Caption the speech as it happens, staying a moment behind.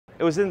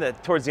It was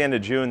towards the end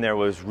of June. There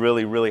was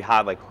really, really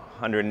hot, like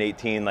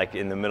 118, like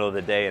in the middle of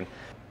the day. And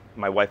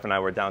my wife and I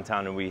were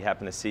downtown, and we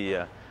happened to see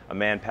a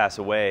man pass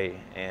away.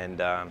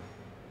 And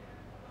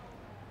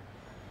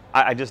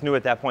I just knew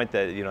at that point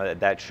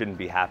that that shouldn't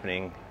be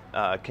happening.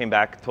 Came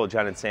back, told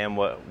John and Sam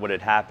what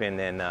had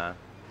happened, and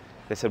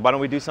they said, why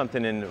don't we do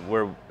something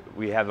where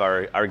we have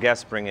our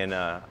guests bring in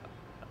a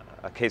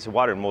case of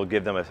water, and we'll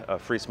give them a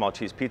free small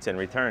cheese pizza in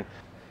return.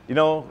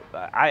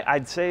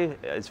 I'd say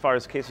as far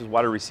as cases of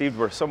water received,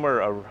 we're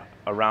somewhere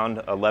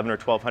around 11 or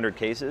 1,200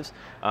 cases.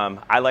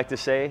 I like to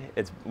say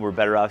we're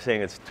better off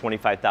saying it's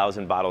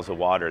 25,000 bottles of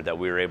water that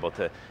we were able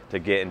to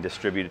get and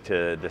distribute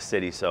to the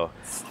city. So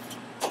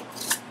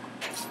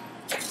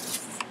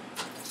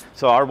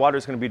our water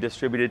is going to be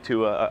distributed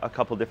to a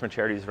couple different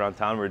charities around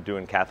town. We're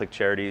doing Catholic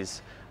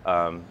Charities,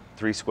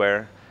 Three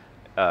Square,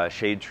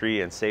 Shade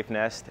Tree, and Safe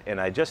Nest.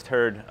 And I just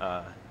heard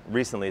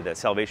recently that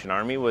Salvation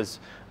Army was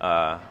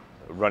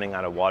running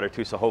out of water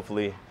too, so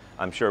hopefully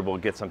I'm sure we'll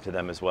get some to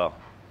them as well.